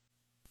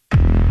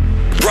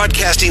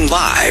Broadcasting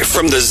live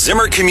from the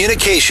Zimmer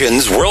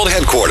Communications World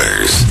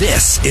Headquarters.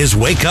 This is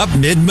Wake Up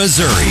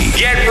Mid-Missouri.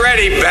 Get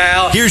ready,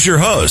 pal. Here's your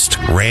host,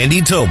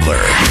 Randy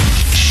Tobler.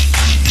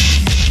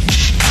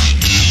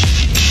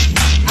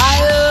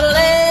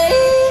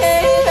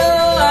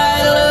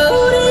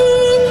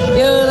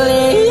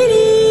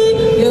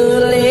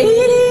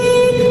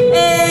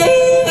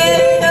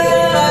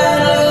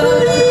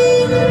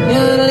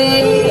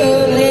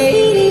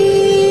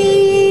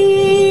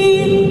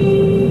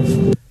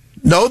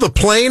 No, the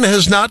plane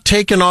has not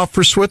taken off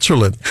for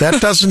Switzerland.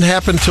 That doesn't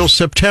happen till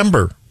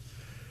September.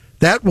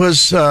 That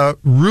was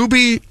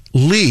Ruby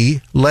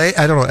Leigh,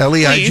 I don't know,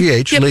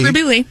 L-E-I-G-H, Yep, Leigh,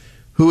 Ruby Leigh,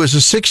 who is a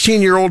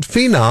 16-year-old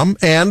phenom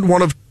and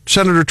one of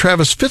Senator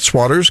Travis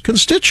Fitzwater's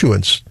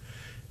constituents.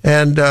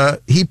 And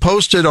he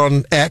posted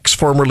on X,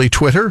 formerly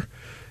Twitter,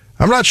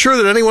 I'm not sure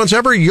that anyone's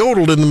ever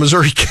yodeled in the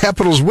Missouri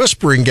Capitol's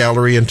Whispering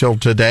Gallery until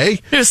today.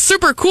 It was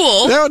super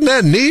cool. Wasn't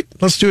that neat?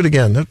 Let's do it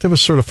again. That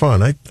was sort of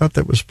fun. I thought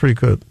that was pretty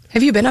good.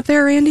 Have you been up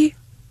there, Randy?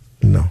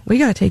 No. We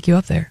got to take you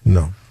up there.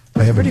 No.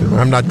 I haven't. Cool.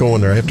 I'm not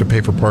going there. I have to pay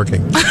for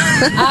parking.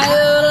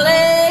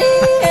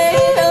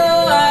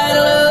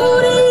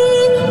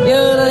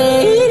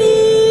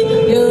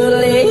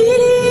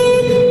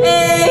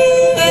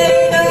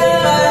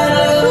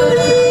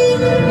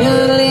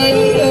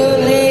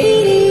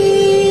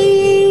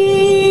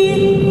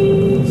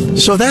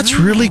 So that's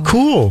really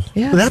cool.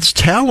 Yeah. That's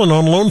talent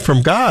on loan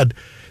from God.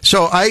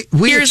 So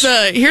here's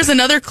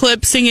another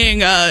clip singing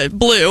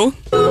Blue.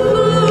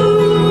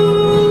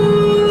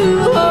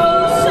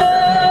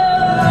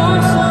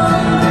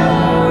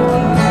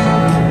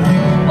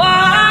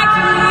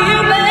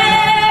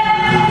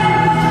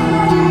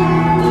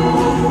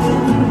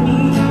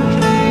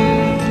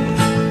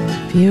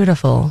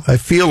 Beautiful. I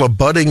feel a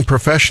budding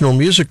professional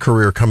music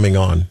career coming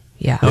on.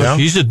 Yeah. Oh, yeah?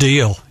 She's a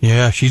deal.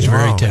 Yeah, she's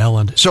very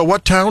talented. So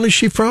what town is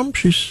she from?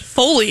 She's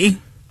Foley.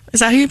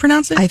 Is that how you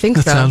pronounce it? I think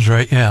that sounds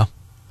right, yeah.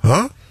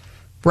 Huh?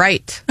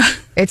 Right.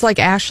 It's like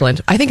Ashland.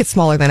 I think it's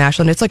smaller than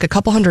Ashland. It's like a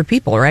couple hundred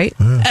people, right?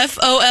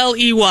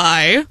 Foley.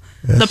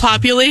 The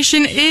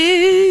population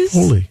is...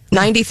 Foley.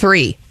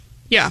 93.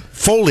 Yeah.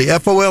 Foley,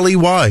 Foley.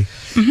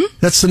 Mm-hmm.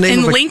 That's the name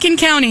in Lincoln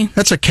County.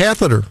 That's a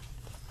catheter.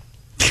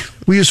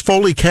 We use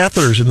Foley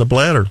catheters in the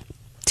bladder.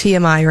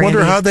 TMI, Randy.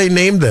 Wonder how they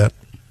named that.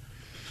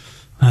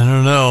 I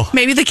don't know.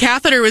 Maybe the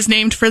catheter was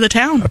named for the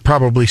town.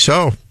 Probably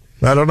so.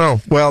 I don't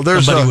know. Well,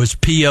 somebody was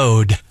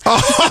PO'd.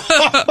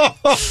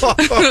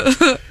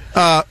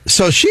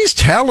 So she's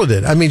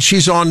talented. I mean,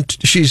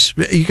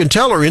 you can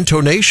tell her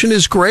intonation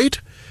is great.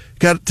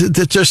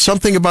 There's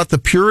something about the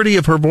purity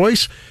of her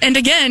voice. And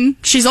again,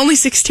 she's only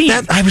 16.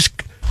 I was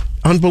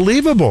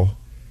unbelievable.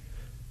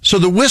 So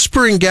the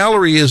Whispering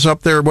Gallery is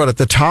up there, at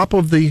the top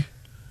of the...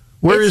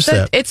 Where is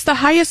that? It's the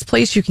highest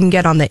place you can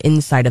get on the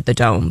inside of the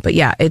dome. But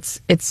yeah,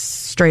 it's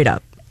straight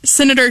up.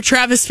 Senator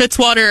Travis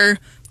Fitzwater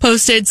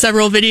posted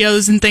several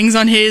videos and things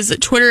on his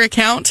Twitter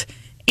account,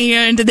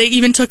 and they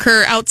even took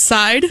her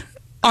outside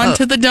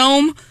onto the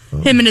dome,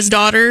 him and his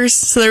daughters.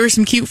 So there were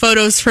some cute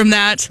photos from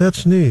that.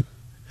 That's neat.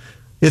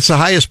 It's the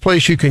highest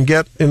place you can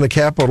get in the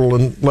Capitol,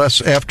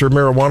 unless after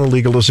marijuana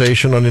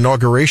legalization on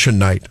Inauguration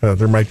Night.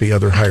 There might be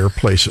other higher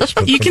places.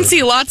 You can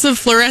see lots of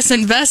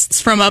fluorescent vests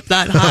from up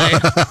that high.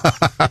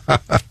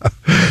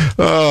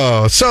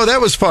 Oh, so that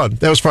was fun.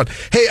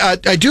 Hey,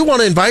 I do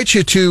want to invite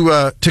you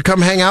to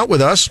come hang out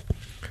with us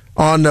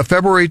on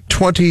February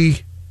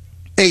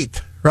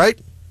 28th, right?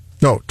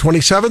 No,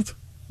 27th?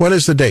 When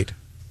is the date?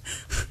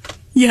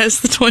 Yes,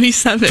 the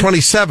 27th.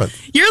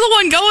 27th. You're the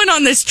one going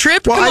on this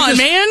trip. Come on,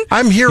 man.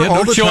 I'm here all the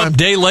time. Don't show up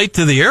day late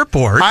to the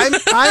airport.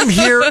 I'm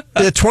here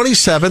the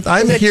 27th.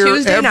 I'm here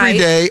every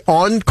day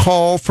on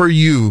call for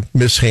you,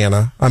 Miss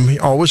Hannah. I'm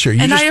always here.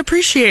 I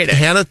appreciate it.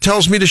 Hannah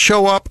tells me to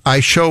show up.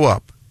 I show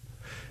up.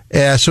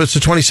 So it's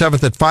the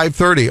 27th at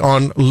 5:30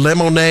 on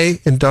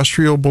Lemonet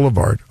Industrial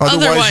Boulevard,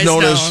 otherwise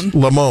known as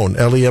Lemone,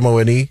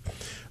 Lemone,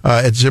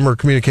 at Zimmer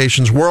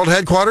Communications World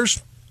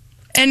Headquarters.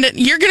 And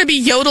you're going to be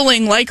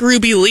yodeling like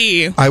Ruby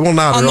Leigh. I will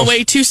not. On the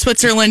way to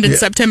Switzerland in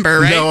September,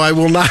 right? No, I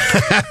will not.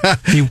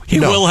 He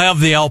will have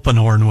the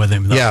Alpenhorn with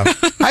him, though. Yeah,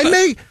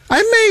 I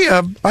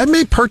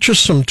may purchase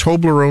some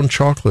Toblerone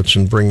chocolates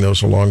and bring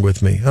those along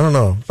with me. I don't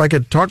know if I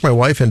could talk my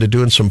wife into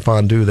doing some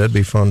fondue. That'd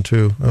be fun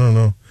too. I don't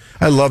know.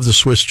 I love the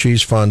Swiss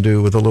cheese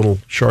fondue with a little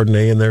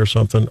Chardonnay in there or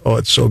something. Oh,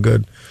 it's so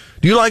good.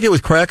 Do you like it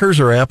with crackers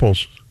or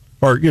apples?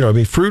 Or,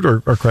 fruit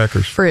or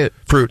crackers? Fruit.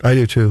 I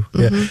do too.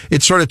 Mm-hmm. Yeah.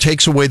 It sort of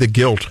takes away the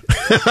guilt.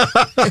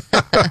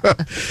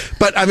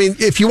 But,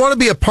 if you want to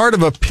be a part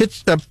of a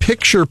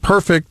picture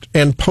perfect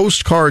and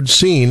postcard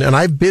scene, and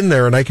I've been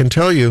there and I can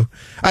tell you,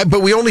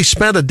 but we only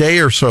spent a day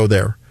or so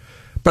there.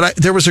 But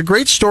there was a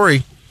great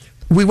story.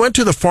 We went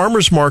to the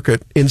farmer's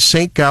market in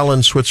St.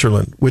 Gallen,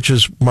 Switzerland, which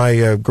is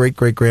my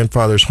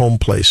great-great-grandfather's home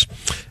place.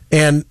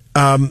 And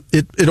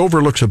it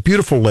overlooks a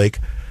beautiful lake.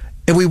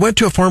 And we went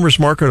to a farmer's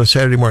market on a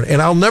Saturday morning,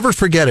 and I'll never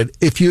forget it.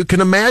 If you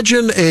can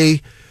imagine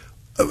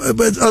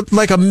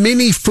like a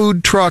mini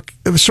food truck,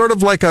 sort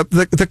of like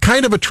the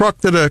kind of a truck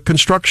that a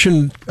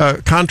construction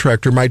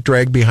contractor might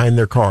drag behind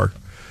their car,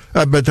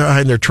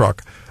 behind their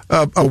truck.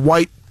 a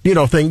white,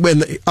 thing.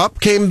 When up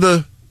came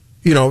the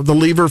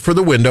lever for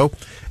the window.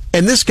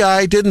 And this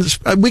guy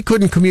we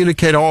couldn't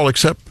communicate all,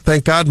 except,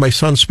 thank God, my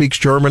son speaks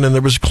German, and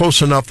there was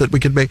close enough that we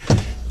could make.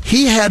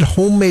 He had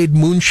homemade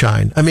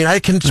moonshine. I mean,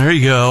 there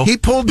you go. He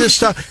pulled this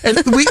stuff, and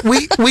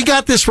we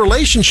got this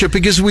relationship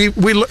because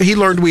he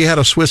learned we had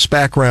a Swiss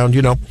background,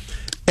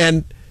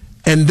 and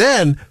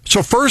then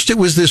so first it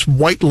was this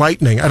white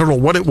lightning. I don't know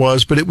what it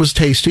was, but it was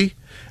tasty,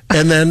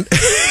 and then.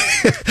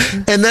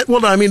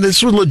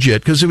 This was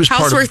legit because it was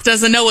Houseworth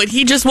doesn't know what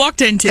he just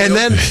walked into.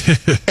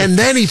 And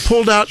then he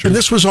pulled out, and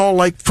this was all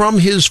like from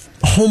his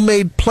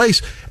homemade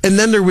place. And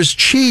then there was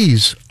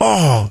cheese.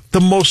 Oh,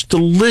 the most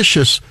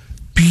delicious,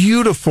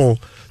 beautiful,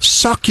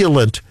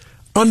 succulent,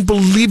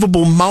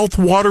 unbelievable,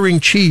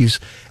 mouth-watering cheese.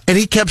 And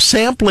he kept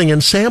sampling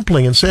and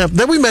sampling and sampling.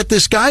 Then we met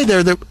this guy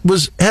there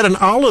that had an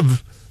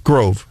olive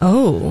grove.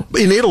 Oh,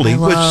 in Italy,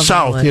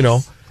 south,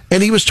 olives.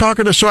 And he was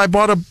talking to, so I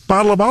bought a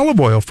bottle of olive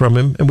oil from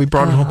him, and we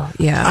brought it home.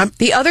 Yeah.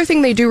 The other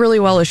thing they do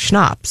really well is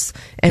schnapps.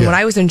 And when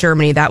I was in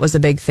Germany, that was a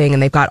big thing,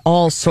 and they've got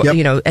all sorts,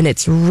 and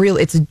it's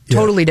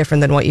totally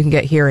different than what you can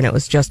get here, and it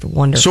was just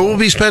wonderful. So we'll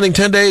be spending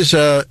 10 days,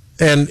 and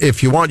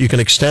if you want, you can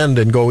extend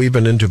and go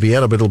even into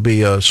Vienna, but it'll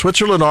be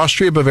Switzerland,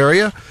 Austria,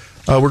 Bavaria.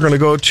 We're going to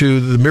go to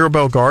the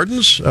Mirabel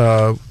Gardens,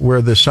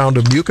 where the Sound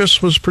of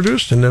Mucus was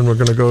produced, and then we're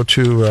going to go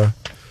to...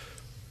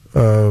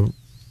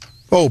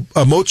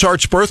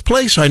 Mozart's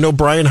birthplace. I know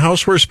Brian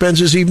Houseworth spends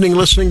his evening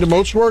listening to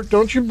Mozart,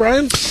 don't you,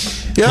 Brian?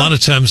 Yeah. A lot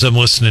of times I'm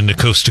listening to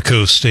Coast to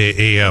Coast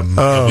AM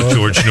with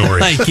George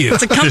Norrie. Thank you.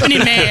 It's a company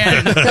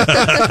man.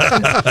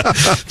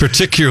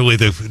 Particularly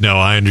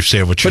I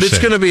understand what you're saying. But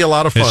it's going to be a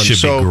lot of fun. It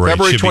should be great.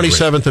 February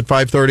 27th at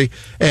 5:30.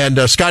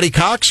 And Scotty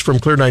Cox from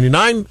Clear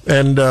 99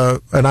 and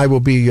I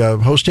will be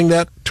hosting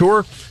that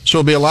tour. So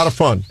it'll be a lot of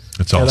fun.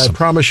 That's awesome. And I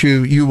promise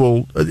you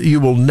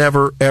will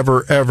never,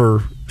 ever,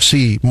 ever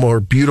see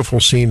more beautiful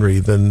scenery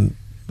than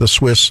the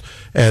Swiss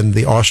and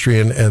the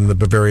Austrian and the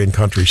Bavarian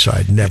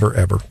countryside. Never,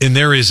 ever. And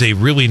there is a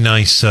really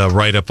nice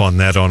write-up on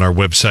that on our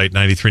website,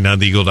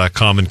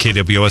 939theeagle.com and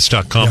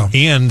kws.com.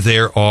 Yeah. And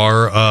there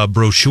are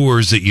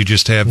brochures that you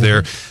just have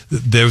there.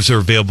 Those are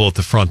available at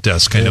the front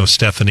desk. I know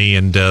Stephanie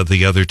and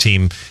the other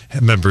team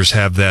members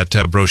have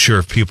that brochure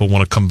if people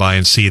want to come by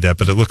and see that,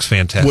 but it looks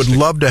fantastic. Would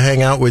love to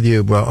hang out with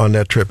you on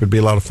that trip. It'd be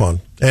a lot of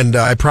fun. And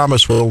I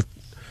promise we'll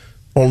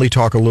only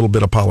talk a little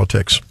bit of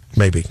politics,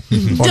 maybe.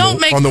 Don't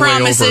make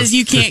promises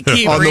you can't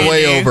keep. On the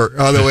way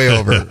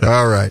over.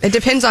 All right. It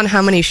depends on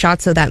how many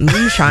shots of that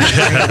moonshine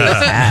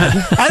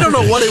had. I don't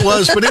know what it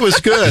was, but it was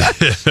good.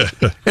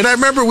 And I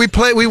remember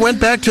we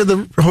went back to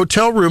the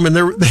hotel room, and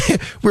we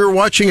were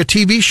watching a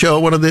TV show,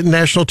 one of the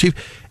national TV,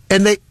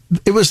 and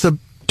it was the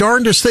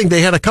darndest thing.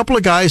 They had a couple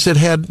of guys that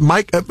had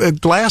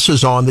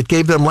glasses on that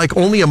gave them like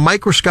only a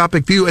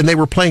microscopic view, and they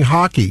were playing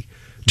hockey.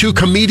 Two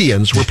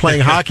comedians were playing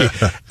hockey,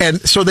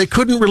 and so they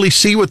couldn't really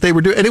see what they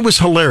were doing. And it was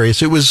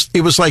hilarious. It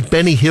was like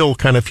Benny Hill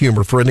kind of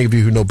humor for any of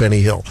you who know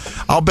Benny Hill.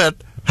 I'll bet,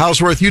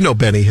 Houseworth, you know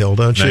Benny Hill,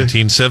 don't you?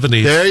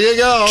 1970s. There you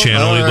go.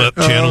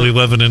 Channel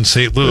 11 in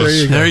St.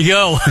 Louis. There you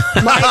go.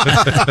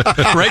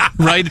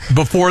 right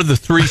before the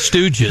Three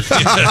Stooges.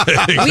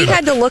 We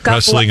had to look up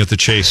wrestling at the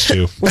Chase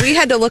too. We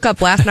had to look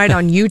up last night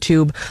on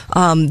YouTube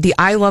the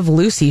I Love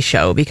Lucy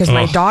show because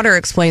my daughter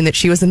explained that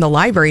she was in the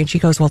library and she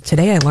goes, "Well,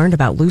 today I learned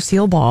about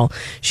Lucille Ball.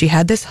 She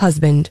had this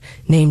husband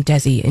named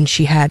Desi, and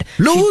she had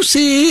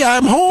Lucy.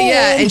 I'm home."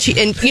 Yeah,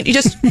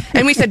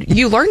 and we said,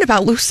 "You learned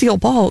about Lucille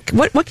Ball.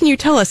 What can you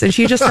tell us?" And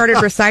she just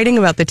started reciting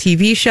about the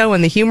TV show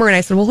and the humor, and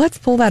I said, "Well, let's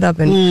pull that up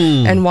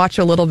and watch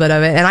a little bit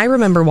of it." And I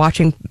remember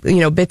watching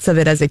bits of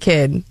it as a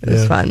kid. It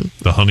was fun.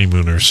 The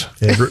Honeymooners.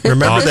 Yeah,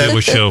 remember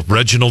that show?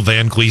 Reginald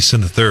Van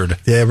Gleason III.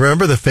 Yeah,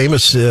 remember the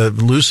famous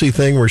Lucy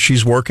thing where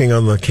she's working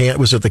on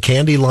was it the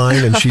candy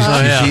line and she's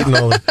eating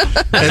all the,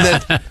 and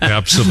then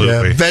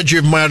absolutely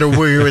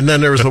Vegemite, and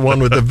then there was the one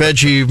with the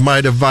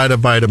Vegemite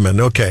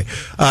vitamin. Okay,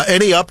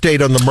 any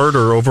update on the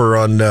murder over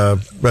on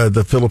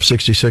the Phillips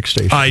 66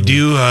 station? I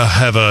do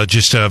have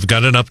I've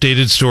got an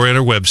updated story on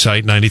our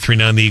website,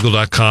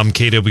 939theeagle.com,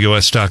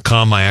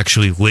 kws.com. I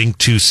actually linked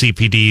to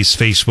CPD's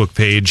Facebook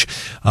page.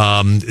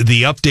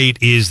 The update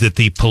is that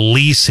the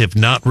police have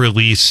not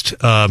released,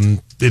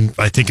 and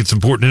I think it's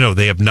important to know,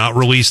 they have not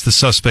released the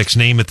suspect's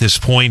name at this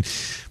point.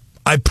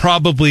 I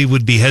probably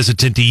would be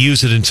hesitant to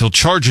use it until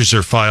charges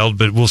are filed,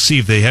 but we'll see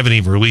if they haven't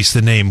even released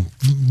the name.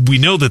 We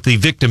know that the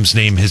victim's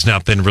name has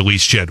not been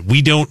released yet.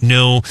 We don't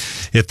know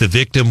if the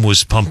victim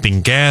was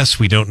pumping gas.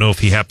 We don't know if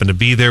he happened to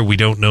be there. We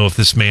don't know if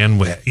this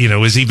man,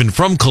 is even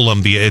from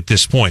Colombia at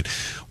this point.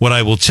 What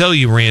I will tell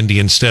you, Randy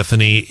and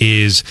Stephanie,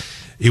 is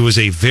it was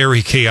a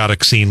very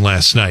chaotic scene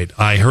last night.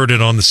 I heard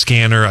it on the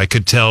scanner. I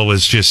could tell it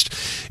was just...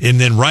 And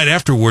then right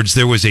afterwards,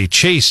 there was a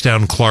chase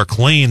down Clark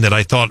Lane that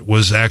I thought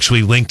was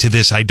actually linked to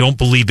this. I don't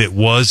believe it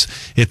was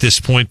at this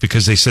point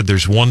because they said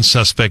there's one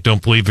suspect.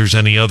 Don't believe there's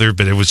any other.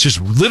 But it was just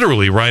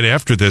literally right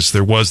after this,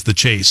 there was the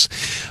chase.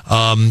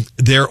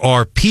 There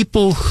are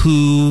people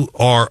who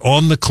are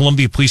on the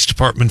Columbia Police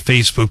Department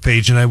Facebook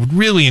page, and I would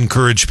really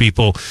encourage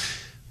people...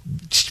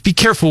 just be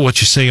careful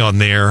what you say on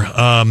there,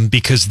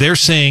 because they're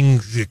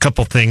saying a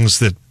couple things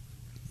that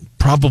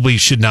probably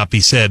should not be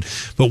said.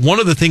 But one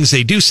of the things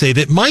they do say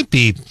that might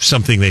be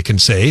something they can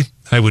say,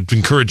 I would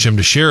encourage them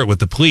to share it with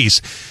the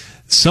police.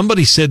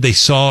 Somebody said they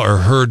saw or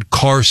heard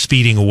cars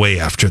speeding away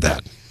after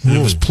that. And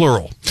it was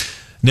plural.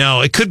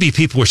 Now, it could be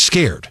people were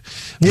scared,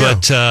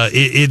 but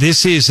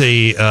this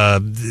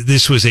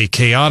was a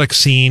chaotic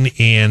scene,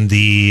 and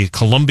the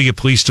Columbia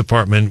Police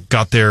Department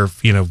got there,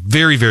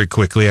 very, very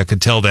quickly. I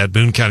could tell that.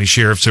 Boone County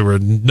Sheriffs, there were a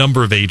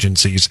number of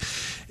agencies,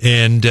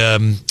 and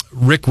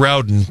Rick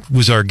Rowden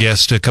was our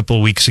guest a couple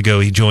of weeks ago.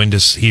 He joined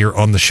us here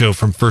on the show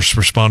from First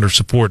Responder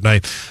Support,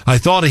 and I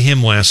thought of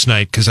him last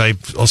night because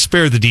I'll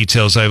spare the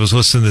details. I was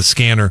listening to the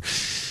scanner.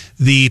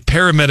 The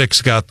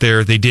paramedics got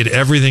there. They did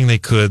everything they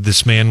could.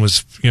 This man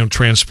was,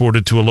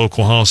 transported to a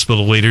local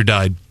hospital, later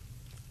died.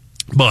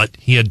 But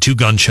he had 2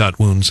 gunshot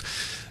wounds.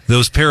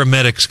 Those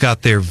paramedics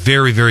got there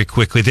very, very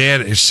quickly. They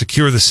had to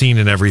secure the scene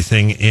and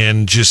everything,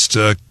 and just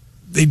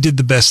they did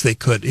the best they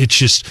could. It's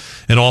just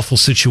an awful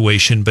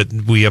situation, but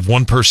we have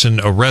one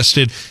person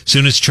arrested. As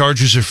soon as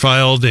charges are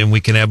filed and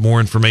we can have more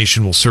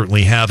information, we'll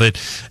certainly have it.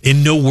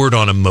 And no word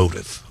on a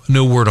motive.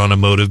 No word on a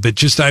motive, but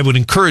just I would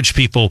encourage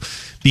people,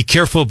 be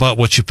careful about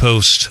what you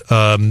post.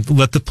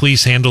 Let the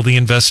police handle the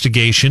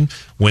investigation.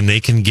 When they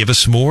can give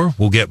us more,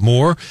 we'll get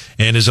more.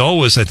 And as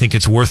always, I think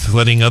it's worth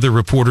letting other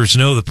reporters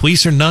know the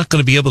police are not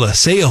going to be able to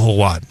say a whole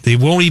lot. They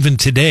won't even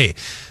today.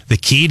 The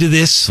key to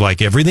this,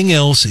 like everything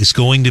else, is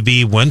going to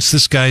be, once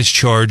this guy's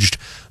charged,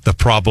 the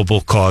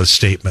probable cause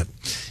statement.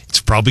 It's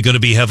probably going to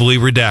be heavily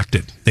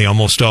redacted. They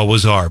almost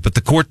always are. But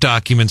the court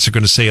documents are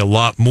going to say a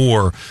lot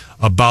more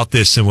about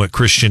this than what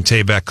Christian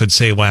Tabak could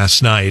say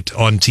last night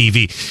on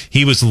TV.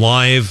 He was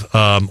live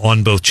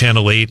on both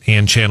Channel 8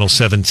 and Channel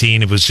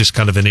 17. It was just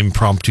kind of an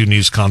impromptu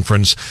news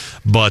conference.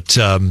 But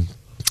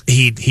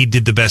he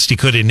did the best he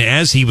could. And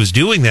as he was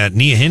doing that,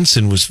 Nia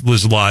Hinson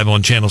was live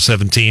on Channel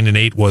 17, and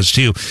 8 was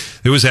too.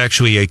 There was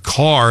actually a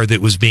car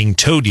that was being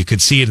towed. You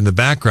could see it in the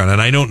background. And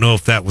I don't know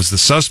if that was the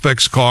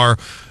suspect's car.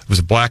 It was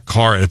a black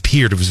car. It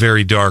appeared, it was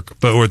very dark,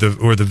 but or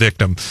the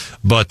victim.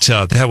 But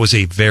that was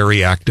a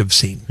very active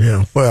scene.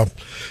 Yeah, well,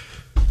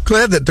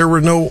 glad that there were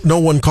no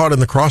one caught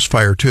in the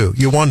crossfire too.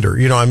 You wonder,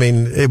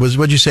 it was,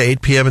 what'd you say,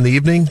 8 p.m. in the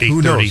evening?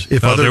 Who knows?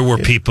 There were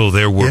people.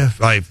 There were.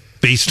 Yeah.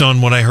 Based on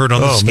what I heard on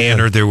the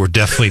scanner, there were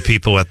definitely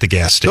people at the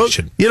gas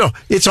station.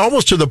 It's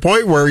almost to the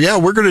point where,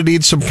 we're going to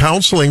need some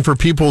counseling for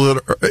people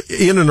that are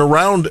in and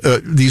around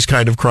these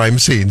kind of crime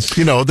scenes,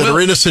 that are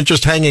innocent,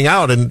 just hanging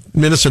out, and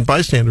innocent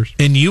bystanders.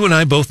 And you and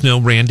I both know,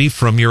 Randy,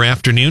 from your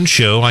afternoon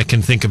show, I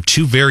can think of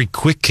 2 very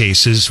quick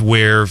cases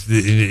where,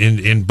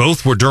 and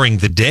both were during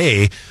the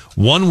day.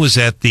 One was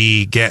at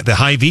the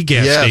Hy-Vee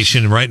gas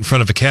station right in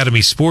front of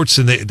Academy Sports,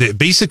 and they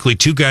basically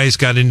 2 guys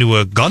got into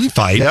a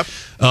gunfight. Yep.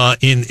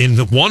 In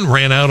the one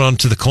ran out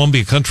onto the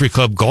Columbia Country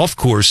Club golf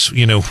course,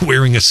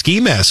 wearing a ski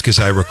mask, as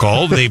I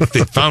recall. They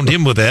found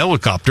him with a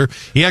helicopter.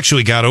 He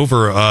actually got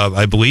over,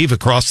 I believe,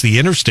 across the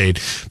interstate.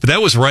 But that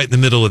was right in the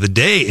middle of the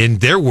day, and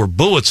there were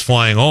bullets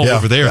flying all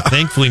over there. Yeah.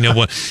 Thankfully, no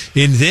one.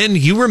 And then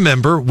you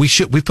remember, we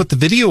put the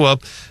video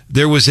up.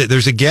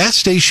 There's a gas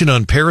station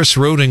on Paris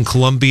Road in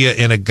Columbia,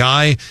 and a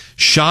guy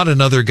shot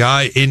another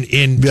guy, and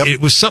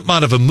it was something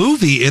out of a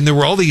movie, and there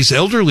were all these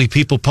elderly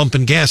people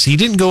pumping gas. He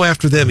didn't go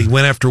after them. He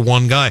went after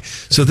one guy.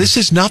 So this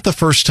is not the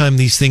first time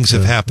these things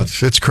have happened.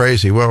 It's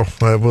crazy. Well,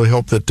 I really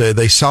hope that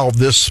they solve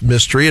this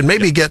mystery and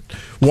maybe get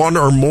one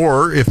or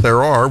more, if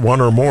there are one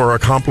or more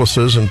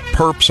accomplices and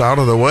perps out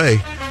of the way,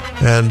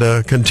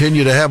 and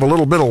continue to have a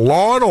little bit of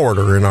law and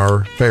order in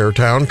our fair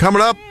town.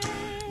 Coming up,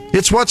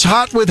 it's What's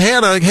Hot with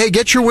Hannah. Hey,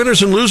 get your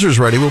winners and losers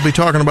ready. We'll be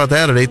talking about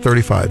that at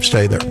 8:35.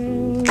 Stay there.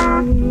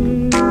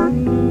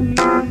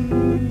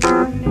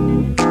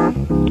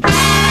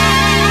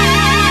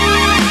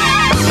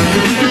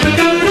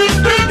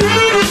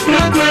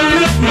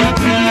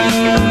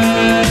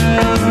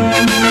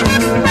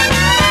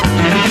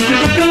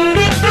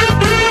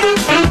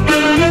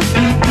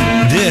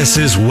 This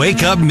is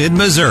Wake Up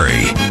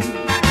Mid-Missouri.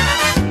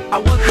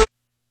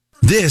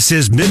 This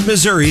is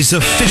Mid-Missouri's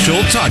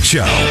official talk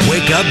show.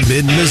 Wake Up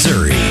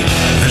Mid-Missouri.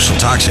 Official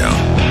talk show?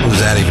 What does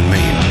that even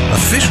mean?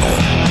 Official?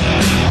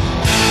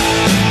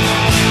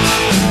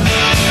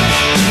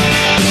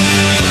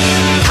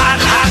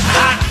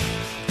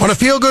 On a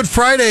Feel Good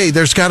Friday,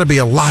 there's got to be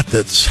a lot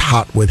that's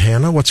hot with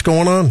Hannah. What's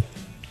going on?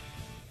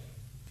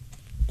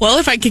 Well,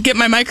 if I could get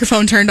my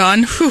microphone turned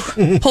on,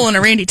 pulling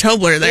a Randy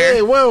Tobler there.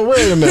 Hey, well,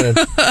 wait a minute.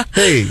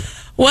 Hey.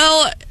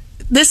 Well,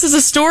 this is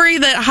a story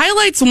that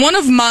highlights one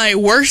of my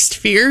worst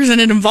fears, and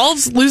it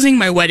involves losing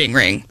my wedding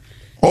ring.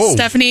 Oh.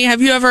 Stephanie,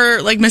 have you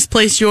ever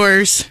misplaced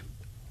yours?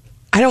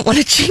 I don't want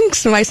to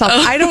jinx myself.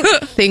 I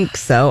don't think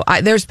so.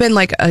 There's been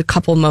a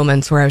couple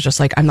moments where I was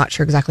just I'm not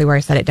sure exactly where I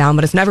set it down,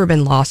 but it's never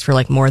been lost for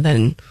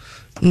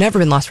never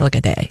been lost for a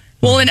day.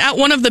 Well, and at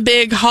one of the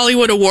big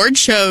Hollywood award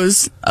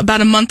shows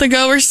about a month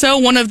ago or so,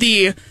 one of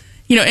the,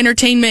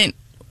 Entertainment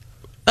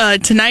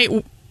Tonight,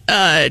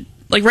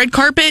 red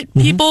carpet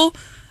people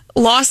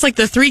lost the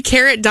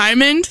 3-carat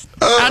diamond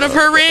out of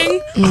her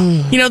ring.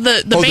 You know,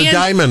 the the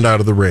diamond out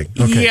of the ring.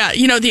 Okay. Yeah,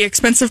 you know, the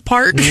expensive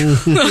part.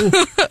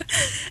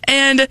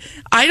 And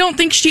I don't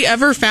think she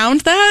ever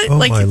found that. Oh,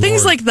 like, my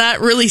things Lord. like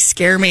that really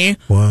scare me.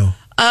 Wow.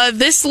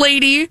 This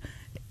lady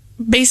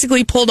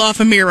basically pulled off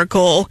a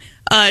miracle.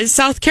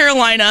 South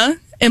Carolina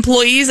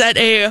employees at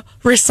a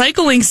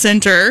recycling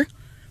center,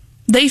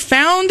 they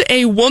found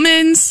a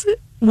woman's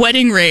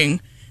wedding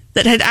ring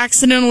that had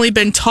accidentally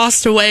been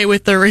tossed away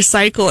with the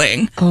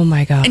recycling. Oh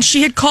my God. And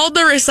she had called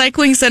the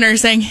recycling center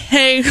saying,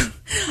 hey,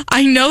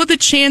 I know the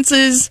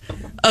chances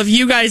of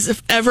you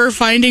guys ever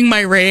finding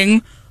my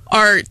ring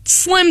are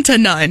slim to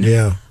none.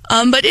 Yeah.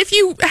 But if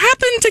you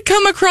happen to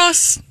come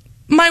across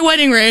my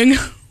wedding ring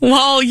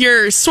while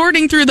you're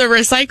sorting through the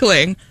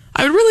recycling,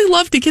 I would really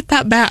love to get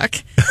that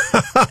back.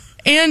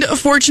 And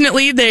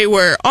fortunately, they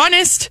were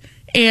honest,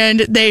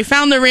 and they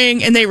found the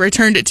ring, and they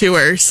returned it to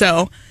her.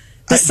 So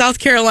the South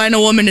Carolina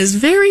woman is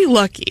very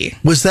lucky.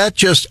 Was that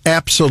just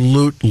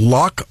absolute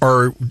luck,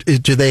 or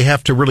do they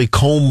have to really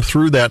comb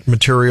through that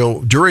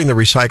material during the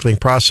recycling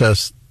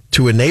process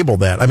to enable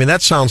that? I mean,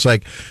 that sounds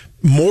like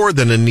more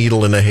than a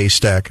needle in a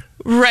haystack.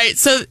 Right.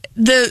 So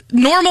the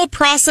normal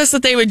process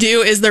that they would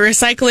do is the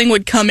recycling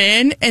would come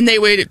in, and they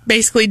would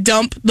basically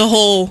dump the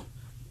whole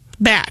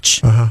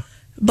batch.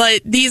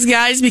 But these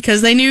guys,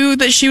 because they knew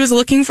that she was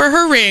looking for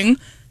her ring,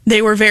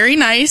 they were very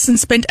nice and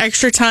spent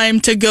extra time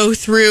to go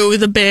through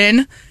the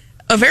bin,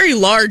 a very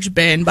large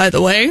bin, by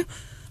the way,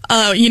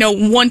 you know,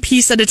 one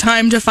piece at a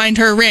time to find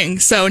her ring.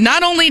 So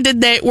not only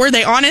were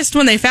they honest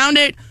when they found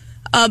it,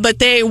 but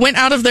they went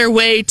out of their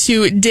way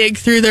to dig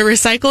through the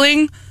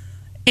recycling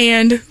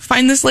and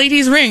find this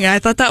lady's ring. I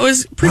thought that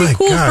was pretty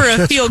cool for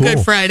a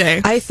feel-good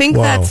Friday. I think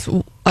that's,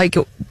 like,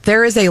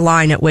 there is a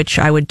line at which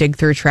I would dig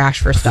through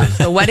trash for stuff.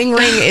 The wedding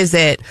ring is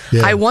it.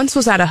 Yeah. I once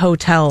was at a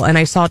hotel and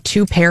I saw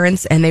two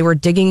parents and they were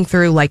digging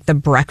through like the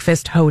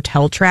breakfast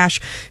hotel trash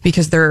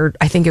because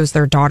I think it was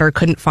their daughter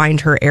couldn't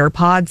find her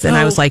AirPods. And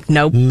I was like,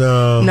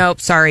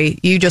 nope, sorry.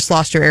 You just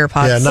lost your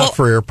AirPods. Yeah, not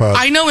for AirPods.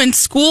 I know in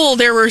school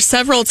there were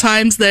several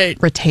times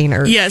that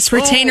Retainers. Yes,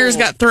 retainers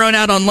got thrown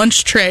out on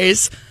lunch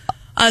trays.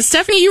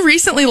 Stephanie, you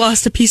recently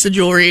lost a piece of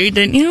jewelry,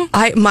 didn't you?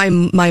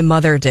 My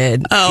mother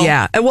did. Oh.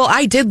 Yeah. Well,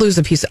 I did lose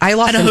a piece. I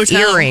lost an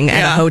earring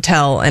at a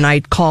hotel, and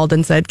I called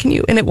and said, can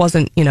you, and it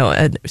wasn't, you know,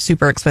 a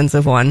super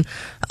expensive one.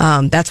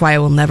 That's why I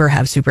will never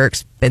have super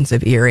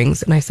expensive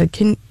earrings. And I said,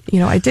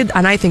 I did,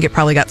 and I think it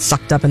probably got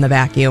sucked up in the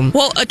vacuum.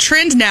 Well, a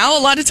trend now,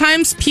 a lot of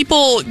times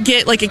people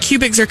get like a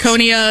cubic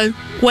zirconia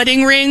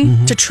wedding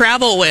ring to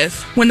travel with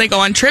when they go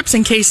on trips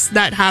in case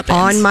that happens.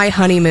 On my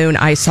honeymoon,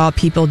 I saw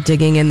people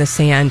digging in the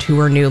sand who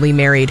were newly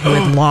married who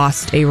had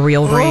lost a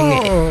real ring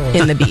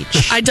in the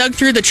beach. I dug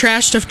through the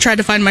trash to try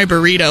to find my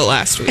burrito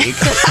last week.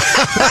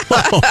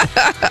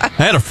 I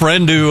had a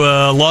friend who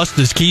lost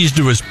his keys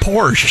to his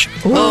Porsche.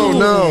 Oh,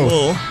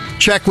 no.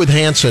 Check with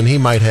Hanson. He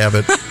might have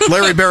it.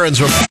 Larry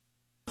Behrens.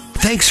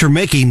 Thanks for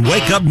making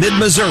Wake Up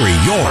Mid-Missouri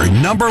your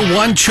number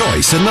one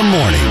choice in the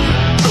morning.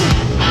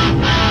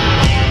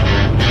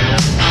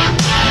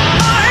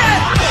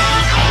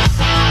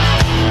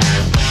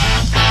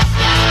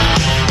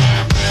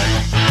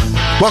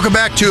 Welcome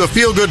back to a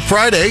Feel Good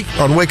Friday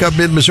on Wake Up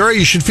Mid-Missouri.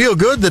 You should feel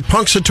good that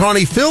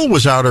Punxsutawney Phil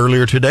was out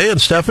earlier today. And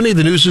Stephanie,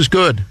 the news is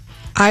good.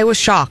 I was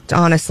shocked,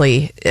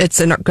 honestly. It's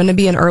going to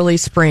be an early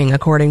spring,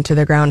 according to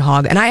the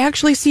groundhog. And I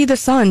actually see the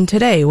sun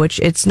today, which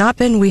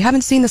we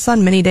haven't seen the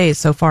sun many days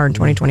so far in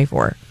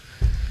 2024.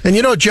 And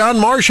you know, John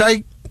Marsh,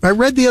 I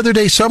read the other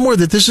day somewhere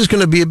that this is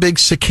going to be a big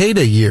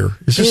cicada year.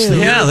 Is this the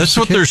year? Yeah, that's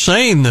what they're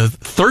saying. The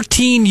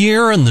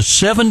 13-year and the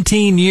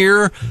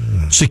 17-year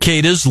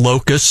cicadas,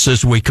 locusts,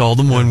 as we called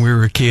them when we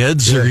were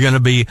kids, are going to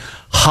be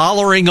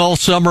hollering all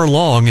summer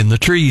long in the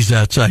trees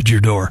outside your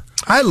door.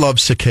 I love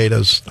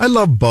cicadas. I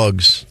love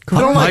bugs. I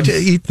don't like to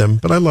eat them,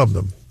 but I love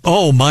them.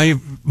 Oh, my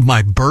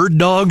bird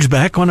dogs,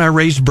 back when I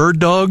raised bird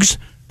dogs,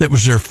 that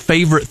was their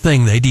favorite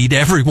thing. They'd eat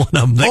every one of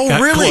them that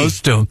got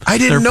close to them. I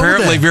didn't know that. They're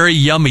apparently very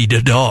yummy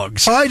to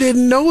dogs. I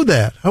didn't know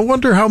that. I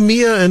wonder how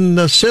Mia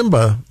and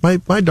Simba,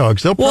 my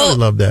dogs, they'll probably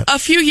love that. A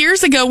few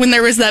years ago when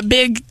there was that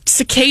big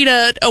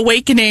cicada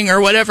awakening or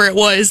whatever it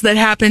was that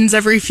happens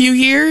every few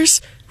years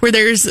where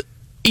there's,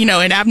 an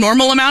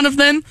abnormal amount of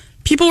them,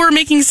 people were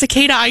making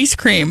cicada ice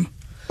cream.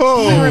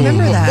 Oh, I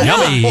remember that.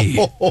 Yummy.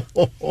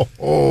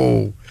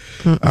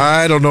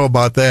 I don't know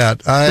about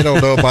that. I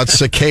don't know about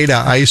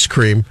cicada ice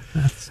cream.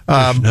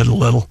 A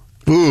little.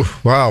 Ooh,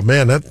 wow,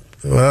 man,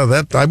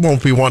 that I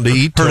won't be wanting to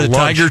eat till Heard of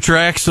lunch. tiger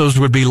tracks? Those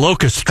would be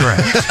locust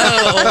tracks.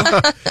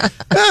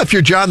 If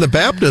you're John the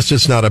Baptist,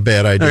 it's not a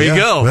bad idea. There you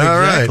go. All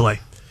Exactly. right.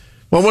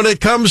 Well, when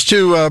it comes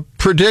to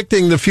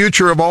predicting the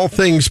future of all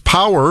things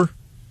power,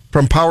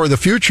 from Power the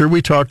Future,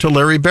 we talked to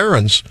Larry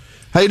Behrens.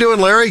 How you doing,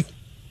 Larry?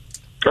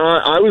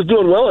 I was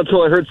doing well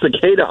until I heard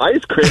cicada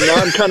ice cream. Now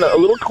I'm kind of a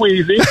little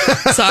queasy.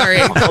 Sorry.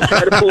 I'll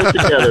try to pull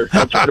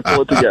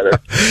it together.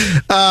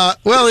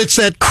 Well, it's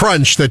that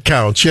crunch that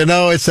counts,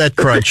 It's that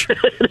crunch.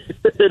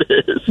 It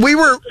is. We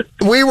were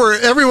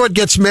everyone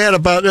gets mad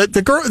about it.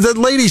 The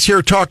ladies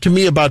here talk to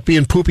me about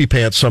being poopy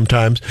pants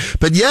sometimes.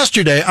 But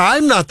yesterday, I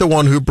am not the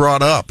one who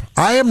brought up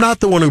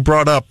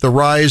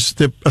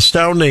the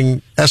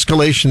astounding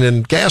escalation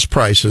in gas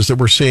prices that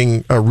we're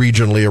seeing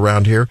regionally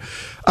around here.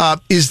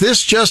 Is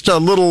this just a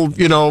little,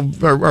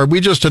 are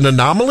we just an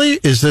anomaly?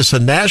 Is this a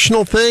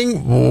national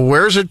thing?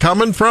 Where's it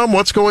coming from?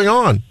 What's going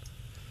on?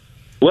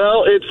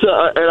 Well, it's,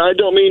 and I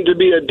don't mean to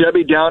be a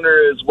Debbie Downer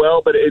as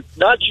well, but it's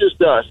not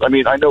just us. I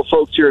mean, I know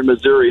folks here in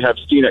Missouri have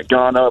seen it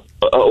gone up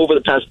over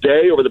the past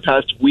day, over the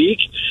past week.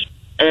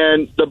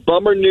 And the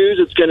bummer news,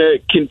 it's going to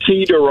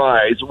continue to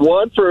rise.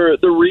 One, for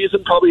the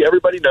reason probably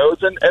everybody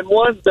knows, and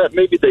one that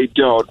maybe they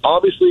don't.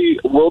 Obviously,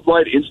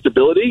 worldwide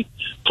instability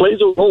plays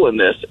a role in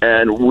this,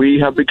 and we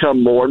have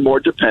become more and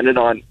more dependent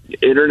on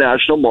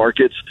international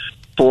markets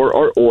for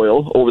our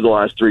oil over the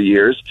last 3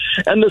 years.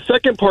 And the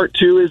second part,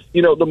 too, is,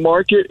 the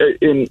market,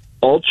 in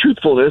all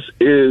truthfulness,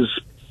 is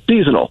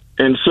seasonal.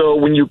 And so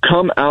when you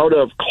come out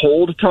of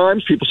cold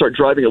times, people start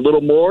driving a little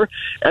more.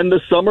 And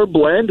the summer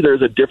blend,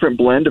 there's a different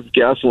blend of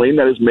gasoline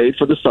that is made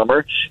for the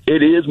summer.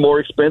 It is more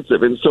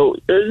expensive. And so,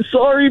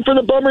 sorry for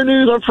the bummer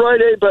news on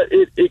Friday, but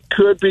it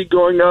could be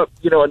going up,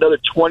 another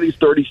 20,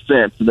 30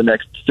 cents in the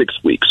next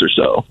 6 weeks or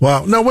so.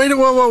 Wow. No, wait,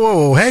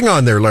 whoa. Hang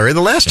on there, Larry.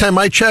 The last time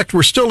I checked,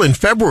 we're still in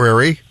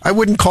February. I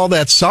wouldn't call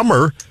that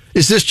summer.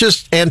 Is this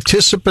just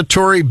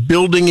anticipatory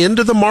building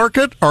into the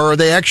market, or are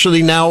they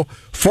actually now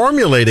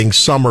formulating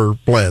summer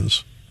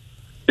blends?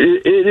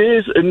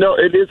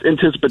 It is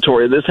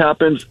anticipatory. This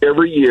happens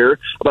every year.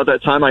 About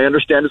that time, I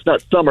understand it's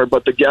not summer,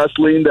 but the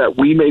gasoline that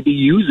we may be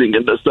using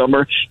in the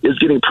summer is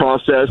getting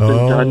processed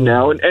and done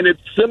now. And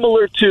it's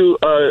similar to,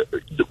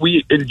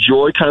 we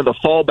enjoy kind of the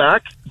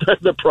fallback,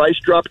 the price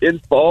drop in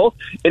fall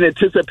in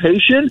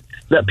anticipation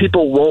that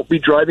people won't be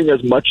driving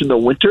as much in the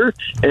winter.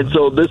 And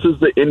so this is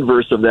the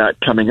inverse of that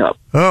coming up.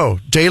 Oh,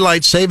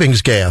 daylight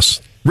savings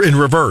gas in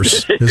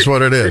reverse is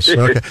what it is.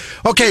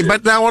 Okay,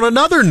 but now on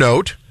another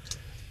note,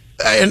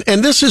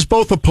 and this is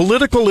both a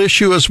political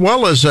issue as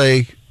well as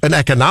an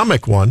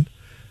economic one.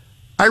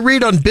 I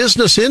read on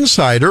Business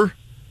Insider,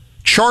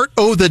 chart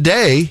o' the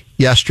day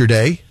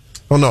yesterday.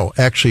 Oh, no,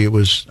 actually,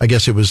 I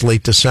guess it was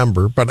late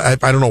December, but I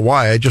don't know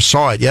why. I just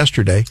saw it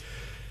yesterday.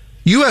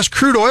 U.S.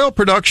 crude oil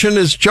production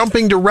is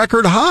jumping to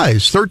record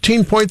highs,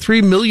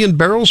 13.3 million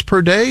barrels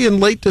per day in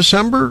late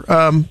December.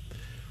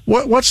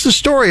 What's the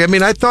story? I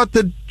mean, I thought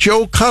that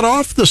Joe cut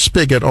off the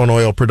spigot on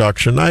oil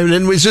production.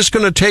 Is this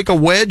going to take a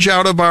wedge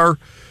out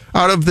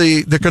of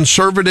the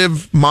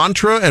conservative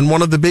mantra and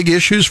one of the big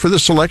issues for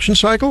this election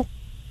cycle?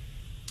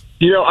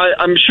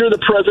 I'm sure the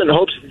president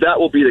hopes that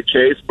will be the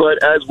case,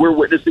 but as we're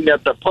witnessing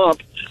at the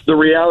pump, the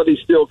reality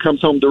still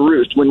comes home to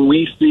roost when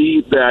we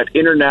see that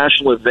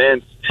international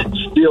events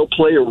still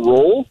play a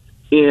role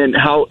in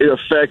how it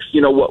affects,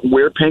 what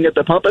we're paying at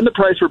the pump and the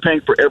price we're paying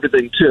for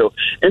everything too.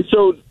 And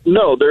so,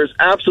 no, there's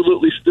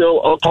absolutely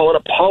still, I'll call it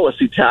a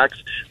policy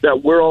tax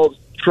that we're all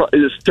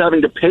is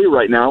having to pay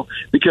right now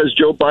because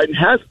Joe Biden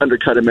has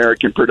undercut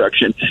American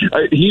production.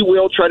 He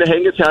will try to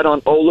hang his hat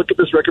on, look at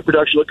this record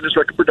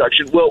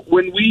production, Well,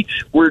 when we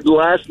were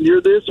last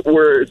near this,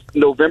 we're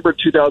November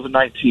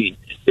 2019.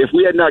 If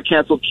we had not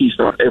canceled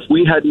Keystone, if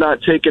we had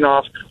not taken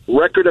off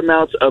record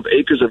amounts of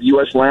acres of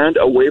U.S. land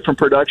away from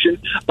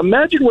production,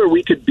 imagine where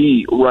we could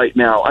be right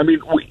now. I mean,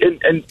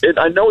 and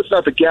I know it's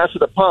not the gas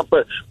at the pump,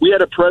 but we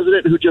had a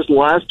president who just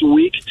last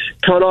week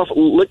cut off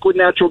liquid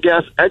natural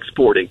gas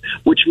exporting,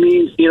 which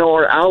means,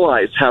 our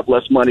allies have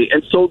less money.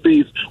 And so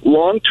these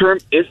long-term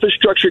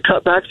infrastructure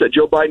cutbacks that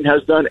Joe Biden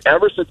has done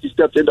ever since he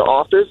stepped into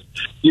office,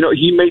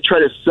 he may try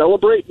to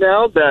celebrate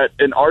now that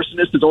an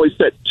arsonist has only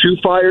set 2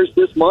 fires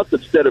this month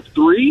instead of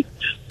 3.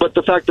 But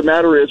the fact of the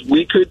matter is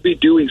we could be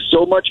doing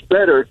so much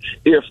better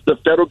if the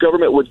federal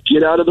government would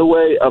get out of the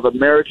way of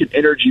American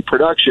energy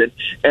production.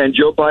 And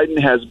Joe Biden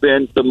has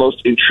been the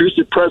most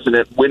intrusive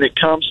president when it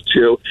comes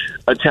to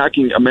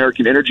attacking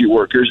American energy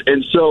workers.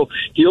 And so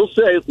he'll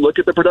say, look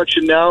at the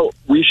production now.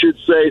 We should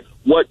say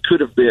what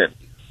could have been.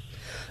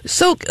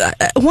 So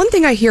one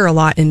thing I hear a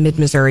lot in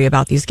mid-Missouri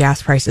about these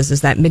gas prices is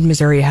that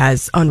mid-Missouri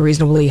has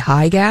unreasonably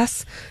high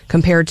gas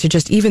compared to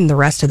just even the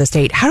rest of the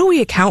state. How do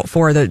we account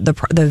for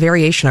the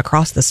variation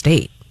across the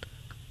state?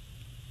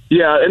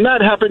 Yeah, and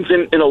that happens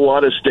in a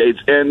lot of states.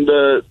 And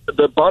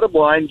the bottom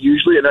line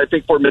usually, and I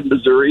think for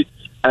mid-Missouri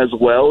as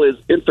well, is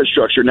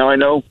infrastructure. Now, I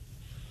know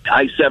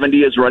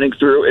I-70 is running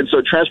through, and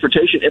so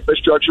transportation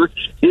infrastructure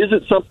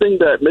isn't something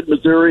that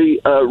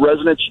mid-Missouri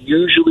residents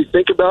usually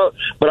think about,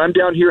 but I'm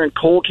down here in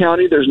Cole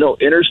County. There's no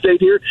interstate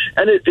here,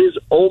 and it is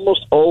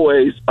almost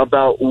always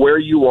about where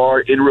you are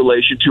in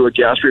relation to a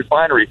gas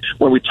refinery.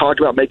 When we talk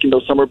about making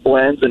those summer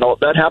blends and all,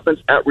 that happens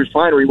at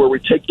refinery where we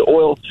take the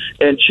oil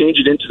and change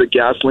it into the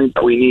gasoline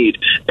that we need.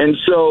 And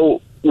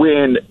so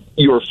when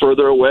you're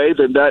further away,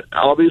 then that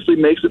obviously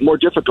makes it more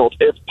difficult.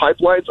 If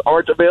pipelines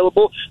aren't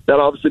available, that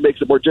obviously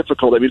makes it more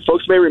difficult. I mean,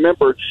 folks may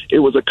remember it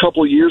was a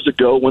couple years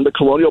ago when the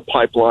Colonial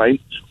Pipeline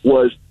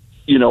was,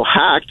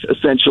 hacked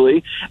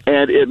essentially,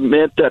 and it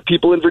meant that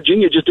people in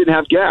Virginia just didn't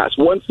have gas,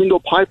 one single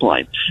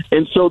pipeline.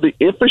 And so the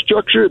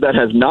infrastructure that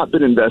has not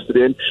been invested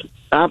in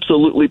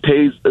absolutely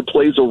plays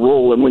a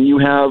role. And when you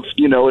have,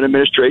 an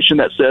administration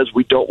that says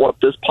we don't want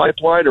this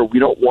pipeline or we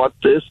don't want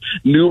this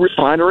new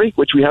refinery,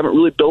 which we haven't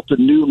really built a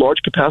new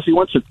large capacity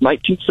one since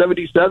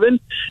 1977,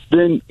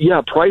 then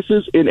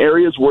prices in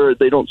areas where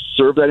they don't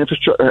serve that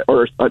infrastructure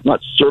or are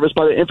not serviced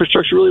by the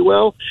infrastructure really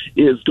well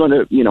is going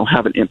to,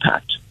 have an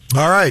impact.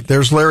 All right.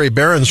 There's Larry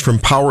Behrens from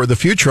Power of the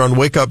Future on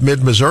Wake Up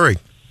Mid-Missouri.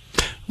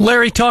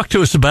 Larry, talk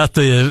to us about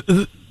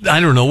I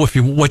don't know what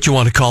you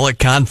want to call it,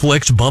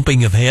 conflicts,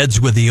 bumping of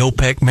heads with the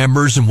OPEC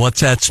members and what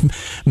that's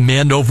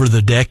meant over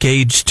the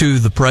decades to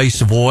the price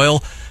of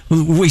oil.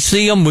 We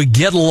see them, we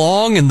get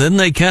along, and then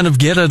they kind of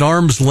get at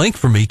arm's length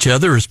from each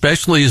other,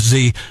 especially as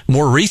the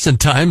more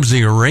recent times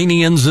the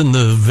Iranians and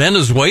the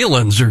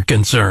Venezuelans are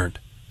concerned.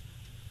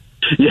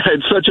 Yeah,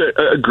 it's such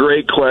a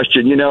great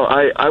question.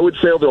 I would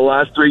say over the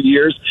last 3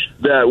 years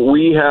that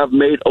we have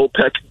made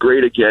OPEC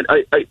great again.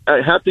 I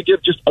have to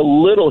give just a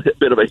little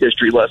bit of a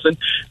history lesson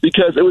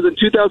because it was in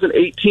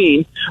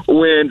 2018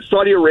 when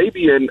Saudi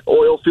Arabian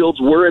oil fields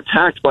were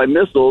attacked by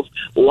missiles,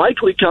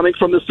 likely coming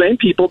from the same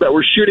people that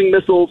were shooting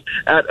missiles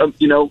at,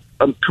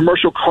 a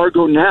commercial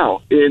cargo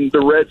now in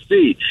the Red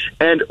Sea.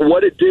 And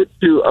what it did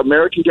to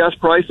American gas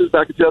prices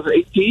back in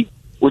 2018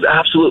 was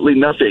absolutely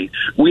nothing.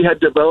 We had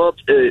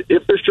developed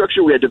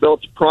infrastructure, we had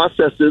developed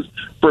processes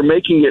for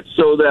making it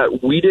so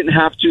that we didn't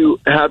have to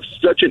have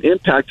such an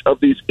impact of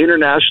these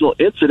international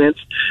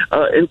incidents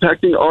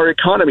impacting our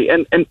economy.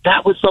 And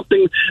that was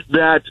something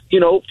that,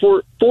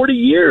 for 40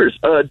 years,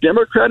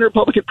 Democrat and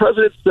Republican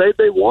presidents said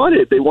they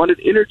wanted. They wanted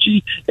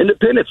energy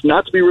independence,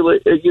 not to be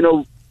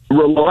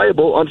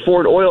reliable on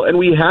foreign oil, and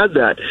we had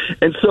that.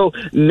 And so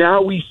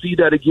now we see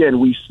that again.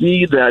 We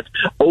see that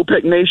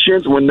OPEC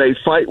nations, when they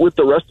fight with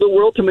the rest of the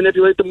world to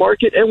manipulate the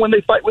market, and when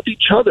they fight with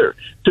each other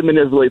to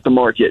manipulate the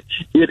market,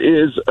 it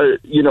is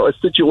a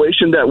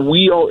situation that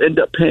we all end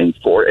up paying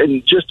for.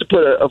 And just to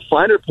put a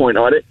finer point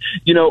on it,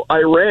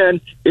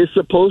 Iran is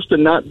supposed to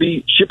not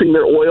be shipping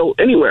their oil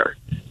anywhere.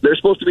 They're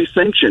supposed to be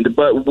sanctioned,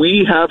 but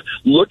we have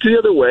looked the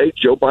other way.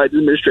 Joe Biden's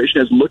administration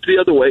has looked the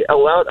other way,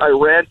 allowed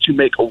Iran to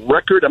make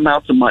record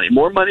amounts of money,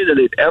 more money than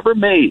they've ever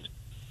made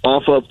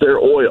off of their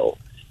oil.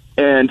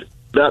 And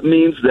that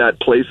means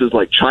that places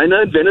like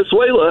China and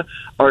Venezuela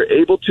are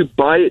able to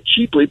buy it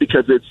cheaply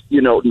because it's,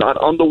 not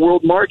on the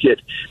world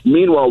market.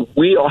 Meanwhile,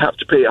 we all have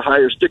to pay a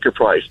higher sticker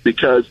price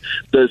because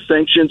the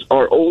sanctions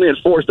are only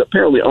enforced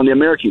apparently on the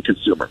American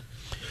consumer.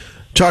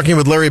 Talking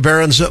with Larry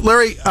Behrens.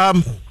 Larry,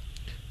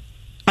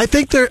 I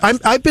think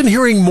I've been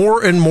hearing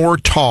more and more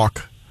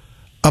talk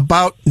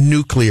about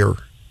nuclear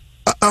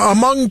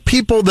among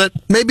people that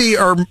maybe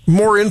are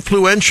more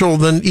influential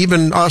than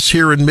even us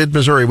here in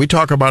mid-Missouri. We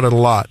talk about it a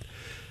lot.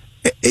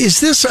 Is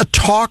this a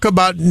talk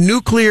about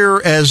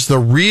nuclear as the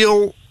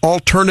real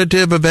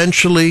alternative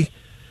eventually,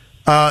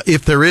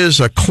 if there is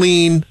a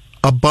clean,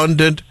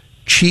 abundant,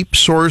 cheap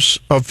source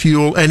of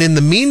fuel, and in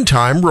the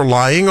meantime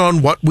relying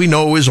on what we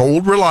know is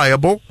old,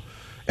 reliable?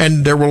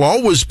 And there will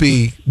always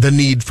be the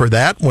need for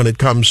that when it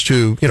comes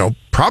to,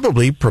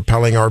 probably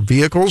propelling our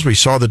vehicles. We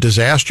saw the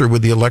disaster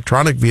with the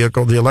electric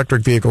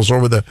vehicles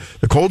over the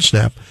cold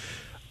snap.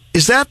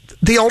 Is that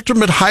the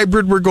ultimate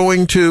hybrid we're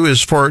going to,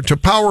 is to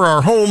power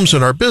our homes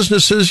and our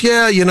businesses?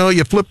 Yeah,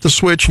 you flip the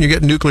switch and you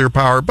get nuclear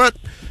power, but,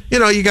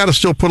 you got to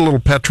still put a little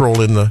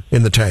petrol in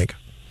the tank.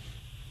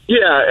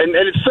 Yeah, and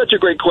it's such a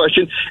great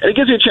question, and it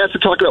gives me a chance to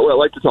talk about what I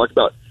like to talk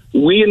about.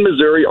 We in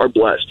Missouri are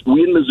blessed.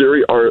 We in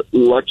Missouri are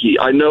lucky.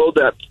 I know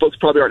that folks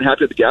probably aren't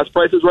happy with the gas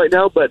prices right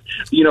now, but,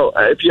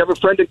 if you have a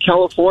friend in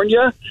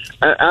California,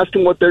 ask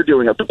them what they're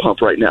doing at the pump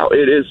right now.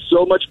 It is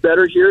so much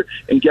better here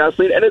in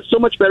gasoline, and it's so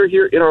much better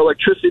here in our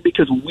electricity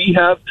because we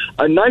have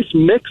a nice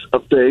mix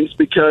of things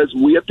because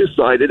we have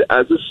decided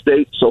as a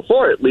state, so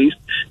far at least,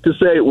 to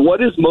say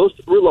what is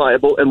most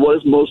reliable and what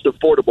is most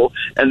affordable,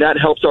 and that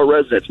helps our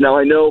residents. Now,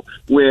 I know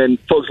when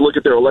folks look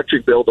at their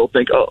electric bill, they'll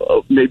think,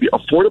 oh, maybe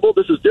affordable?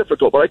 This is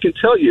difficult, but I can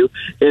tell you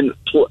in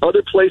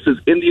other places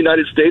in the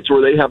United States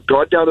where they have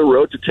gone down the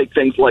road to take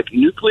things like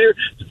nuclear,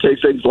 to take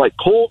things like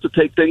coal, to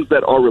take things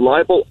that are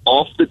reliable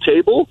off the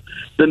table,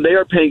 then they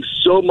are paying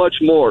so much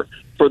more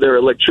for their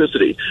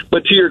electricity.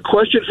 But to your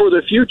question for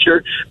the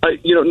future,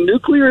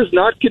 nuclear is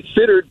not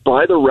considered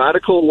by the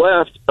radical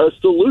left a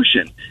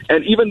solution.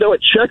 And even though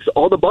it checks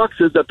all the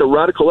boxes that the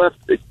radical left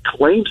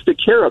claims to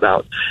care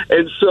about.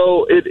 And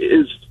so it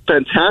is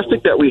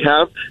fantastic that we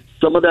have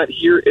some of that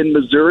here in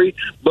Missouri,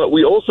 but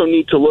we also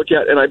need to look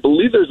at, and I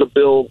believe there's a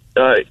bill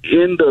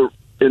in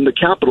the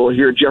Capitol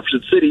here in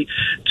Jefferson City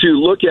to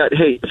look at,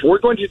 hey, if we're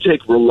going to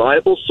take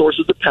reliable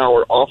sources of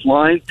power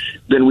offline,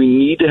 then we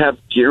need to have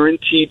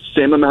guaranteed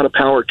same amount of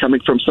power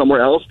coming from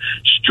somewhere else.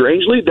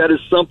 Strangely, that is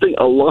something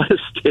a lot of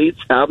states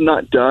have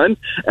not done,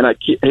 and I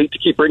hate to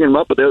keep bringing them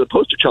up, but they're the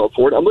poster child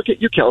for it. I'm looking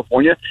at you,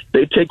 California.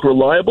 They take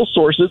reliable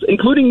sources,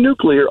 including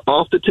nuclear,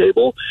 off the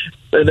table.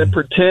 and then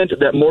pretend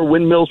that more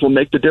windmills will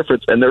make the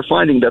difference. And they're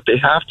finding that they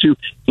have to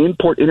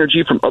import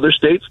energy from other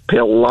states, pay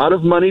a lot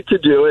of money to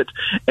do it,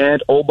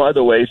 and, oh, by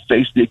the way,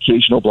 face the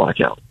occasional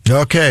blackout.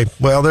 Okay.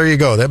 Well, there you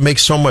go. That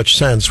makes so much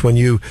sense when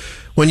you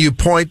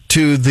point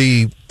to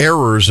the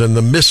errors and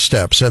the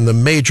missteps and the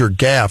major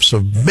gaffes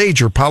of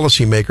major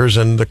policymakers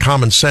and the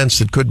common sense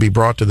that could be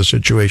brought to the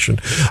situation.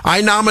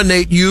 I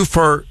nominate you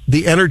for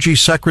the energy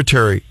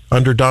secretary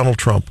under Donald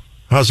Trump.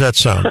 How's that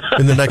sound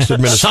in the next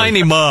administration? Sign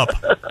him up.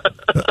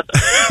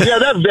 Yeah,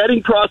 that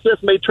vetting process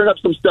may turn up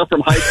some stuff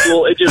from high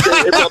school. It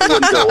probably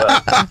wouldn't go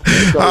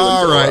well.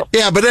 All right.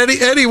 Yeah, but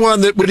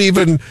anyone that would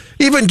even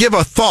give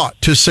a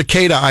thought to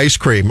cicada ice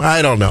cream,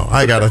 I don't know.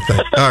 I got to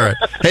think. All right.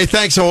 Hey,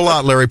 thanks a whole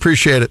lot, Larry.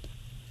 Appreciate it.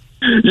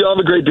 You have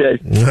a great day.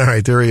 All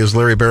right. There he is,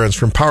 Larry Behrens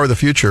from Power of the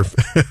Future.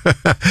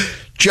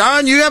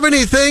 John, you have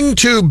anything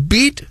to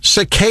beat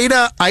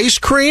cicada ice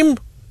cream?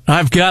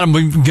 I've got them.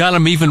 We've got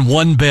them even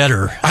one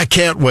better. I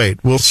can't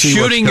wait. We'll see.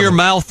 Shooting your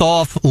mouth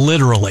off,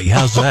 literally.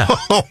 How's that?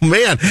 Oh,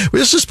 man.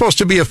 This is supposed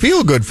to be a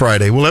feel-good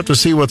Friday. We'll have to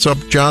see what's up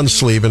John's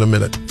sleeve in a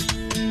minute.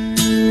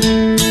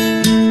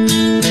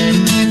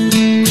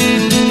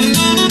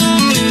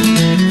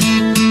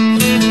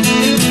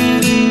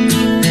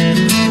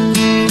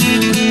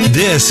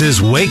 This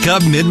is Wake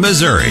Up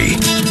Mid-Missouri.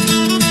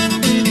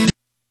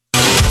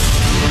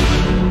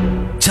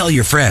 Tell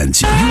your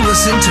friends you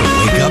listen to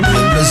Wake Up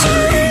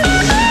Mid-Missouri.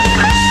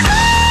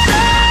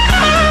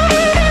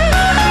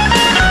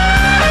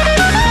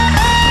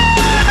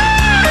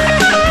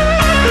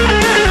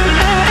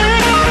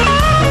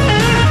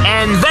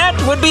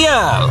 Would be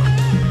all,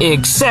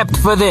 except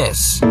for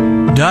this.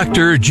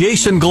 Dr.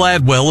 Jason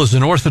Gladwell is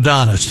an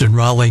orthodontist in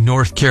Raleigh,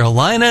 North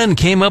Carolina, and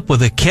came up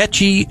with a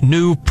catchy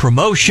new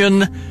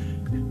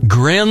promotion,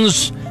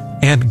 Grins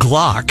and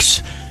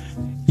Glocks.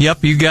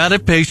 Yep, you got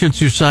it. Patients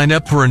who sign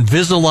up for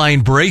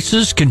Invisalign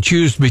braces can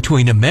choose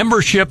between a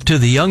membership to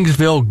the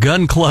Youngsville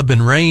Gun Club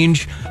and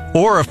Range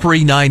or a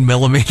free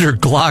 9mm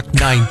Glock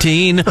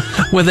 19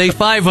 with a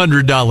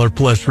 $500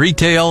 plus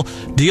retail.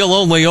 Deal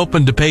only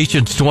open to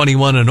patients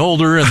 21 and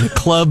older, and the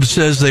club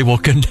says they will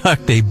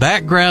conduct a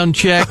background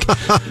check.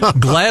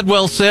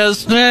 Gladwell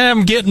says,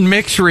 I'm getting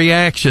mixed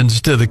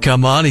reactions to the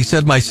come on. He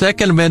said, my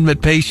Second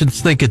Amendment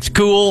patients think it's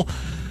cool,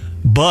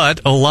 but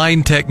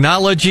Align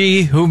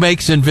Technology, who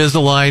makes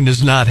Invisalign,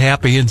 is not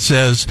happy and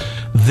says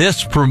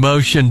this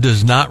promotion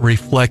does not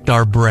reflect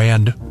our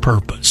brand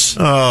purpose.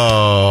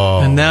 Oh.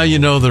 And now you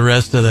know the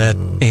rest of that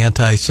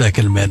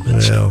anti-Second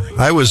Amendment story.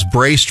 I was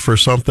braced for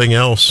something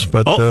else,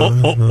 but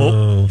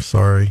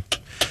sorry.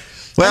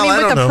 Well, I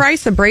mean, with the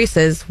price of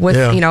braces,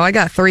 I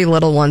got 3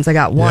 little ones. I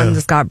got one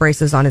that's got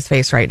braces on his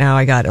face right now.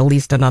 I got at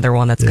least another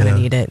one that's going to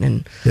need it.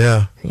 And,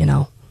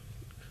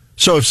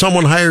 So if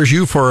someone hires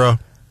you for a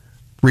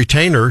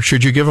retainer,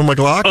 should you give him a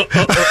Glock?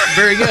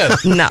 Very good.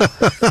 No.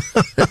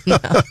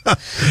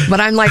 But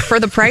I'm like, for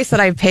the price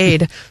that I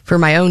paid for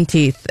my own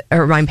teeth,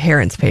 or my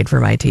parents paid for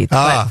my teeth,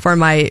 but for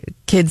my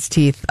kids'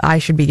 teeth, I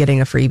should be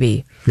getting a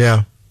freebie.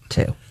 Yeah.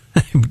 Too.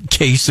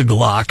 Case of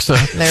Glocks.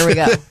 There we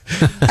go.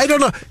 I don't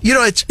know.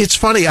 It's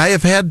funny. I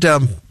have had,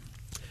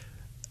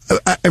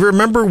 I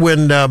remember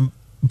when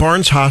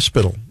Barnes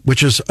Hospital,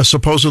 which is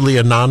supposedly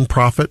a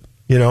nonprofit,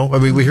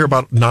 we hear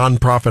about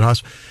nonprofit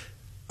hospitals.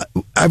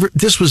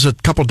 This was a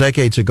couple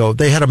decades ago.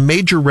 They had a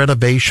major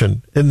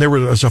renovation, and there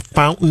was a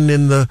fountain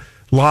in the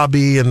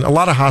lobby, and a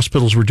lot of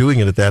hospitals were doing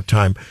it at that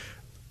time.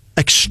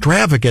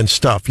 Extravagant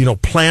stuff,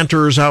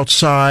 planters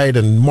outside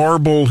and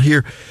marble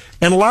here.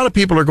 And a lot of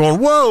people are going,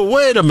 whoa,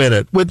 wait a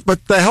minute, but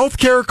the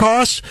healthcare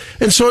costs?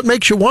 And so it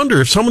makes you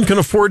wonder, if someone can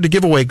afford to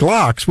give away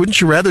Glocks,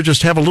 wouldn't you rather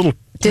just have a little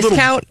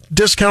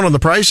discount on the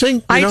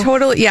pricing?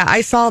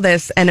 I saw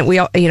this, and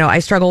I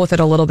struggle with it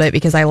a little bit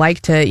because I like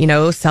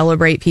to,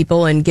 celebrate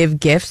people and give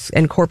gifts,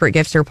 and corporate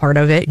gifts are part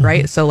of it,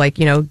 right? So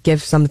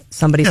give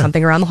somebody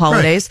something around the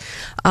holidays.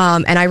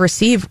 Right. And I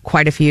receive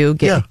quite a few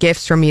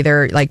gifts from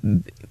either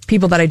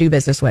people that I do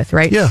business with,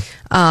 right? Yeah.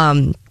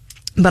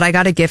 But I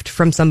got a gift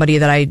from somebody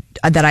that I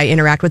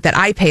interact with that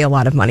I pay a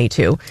lot of money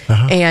to.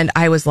 Uh-huh. And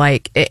I was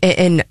like,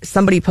 and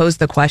somebody posed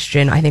the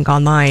question, I think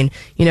online,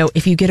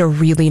 if you get a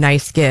really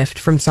nice gift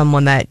from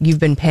someone that you've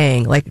been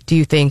paying, do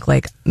you think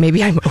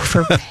maybe I'm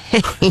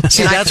overpaying?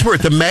 See, that's where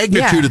the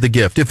magnitude of the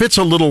gift. If it's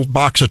a little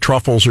box of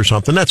truffles or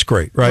something, that's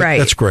great, right?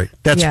 That's great.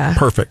 That's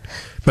perfect.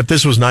 But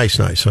this was nice,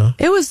 huh?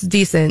 It was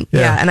decent,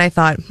 yeah. And I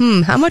thought,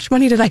 how much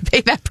money did I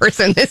pay that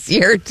person this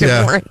year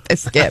to warrant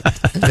this gift?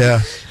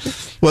 Yeah.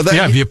 Well,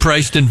 have you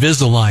priced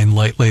Invisalign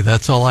lately?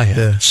 That's all I have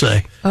to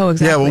say. Oh,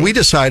 exactly. Yeah, well, we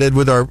decided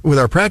with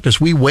our practice,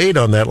 we weighed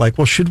on that.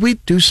 Should we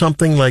do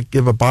something like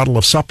give a bottle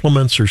of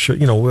supplements, or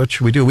what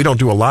should we do? We don't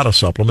do a lot of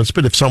supplements,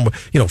 but if someone,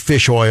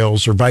 fish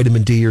oils or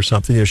vitamin D or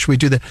something, should we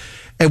do that?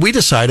 And we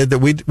decided that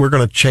we're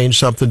going to change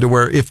something to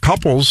where if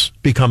couples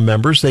become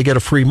members, they get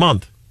a free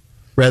month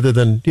rather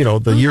than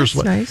the years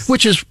later, nice.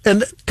 Which is,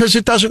 and because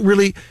it doesn't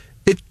really.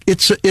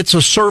 It's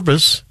a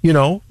service,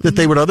 that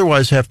they would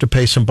otherwise have to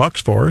pay some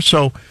bucks for.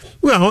 So,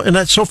 and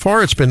that so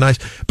far it's been nice.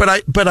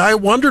 But I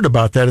wondered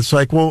about that. It's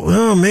like, well,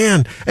 oh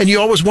man. And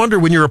you always wonder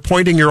when you're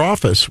appointing your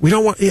office. We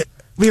don't want it.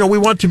 we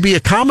want to be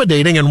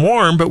accommodating and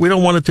warm, but we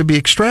don't want it to be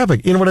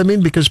extravagant. You know what I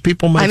mean? Because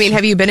people might. I mean,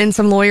 have you been in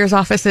some lawyers'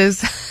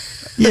 offices?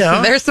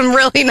 Yeah. There's some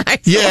really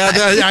nice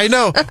ones. I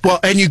know. Well,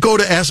 and you go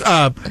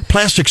to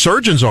plastic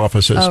surgeons'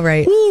 offices. Oh,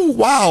 right. Ooh,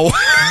 wow.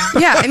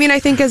 Yeah, I mean, I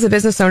think as a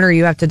business owner,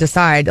 you have to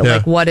decide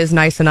like what is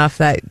nice enough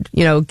that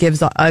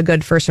gives a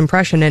good first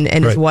impression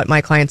and is what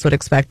my clients would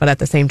expect, but at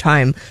the same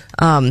time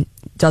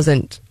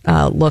doesn't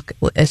look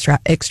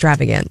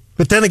extravagant.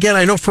 But then again,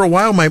 I know for a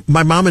while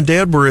my mom and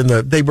dad were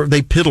they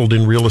piddled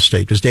in real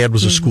estate. His dad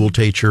was a school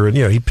teacher, and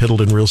he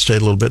piddled in real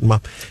estate a little bit.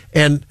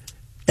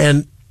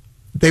 And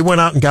they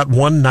went out and got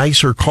one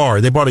nicer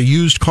car. They bought a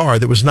used car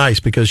that was nice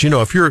because,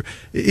 if you're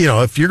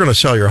going to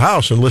sell your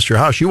house and list your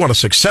house, you want a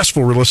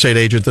successful real estate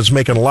agent that's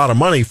making a lot of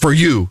money for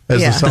you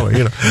as the seller,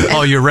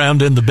 All year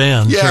round in the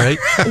bends, right?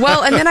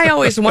 Well, and then I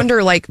always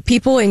wonder, like,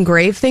 people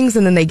engrave things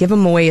and then they give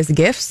them away as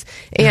gifts.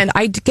 And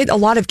I get a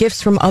lot of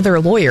gifts from other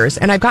lawyers,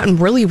 and I've gotten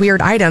really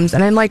weird items.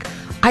 And I'm like,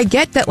 I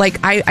get that,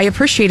 like, I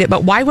appreciate it,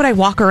 but why would I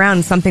walk around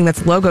in something that's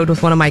logoed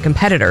with one of my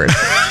competitors?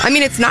 I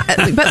mean, it's not,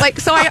 but like,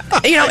 so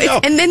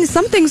and then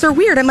some things are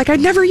weird. I'm like, I'd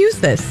never use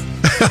this.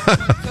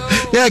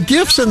 Yeah,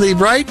 gifts in the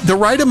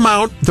right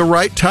amount, the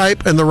right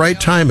type, and the right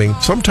timing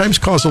sometimes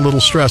cause a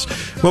little stress.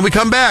 When we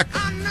come back,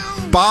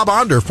 Bob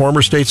Onder,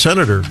 former state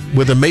senator,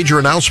 with a major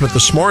announcement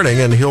this morning,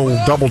 and he'll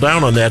double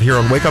down on that here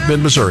on Wake Up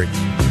Mid-Missouri.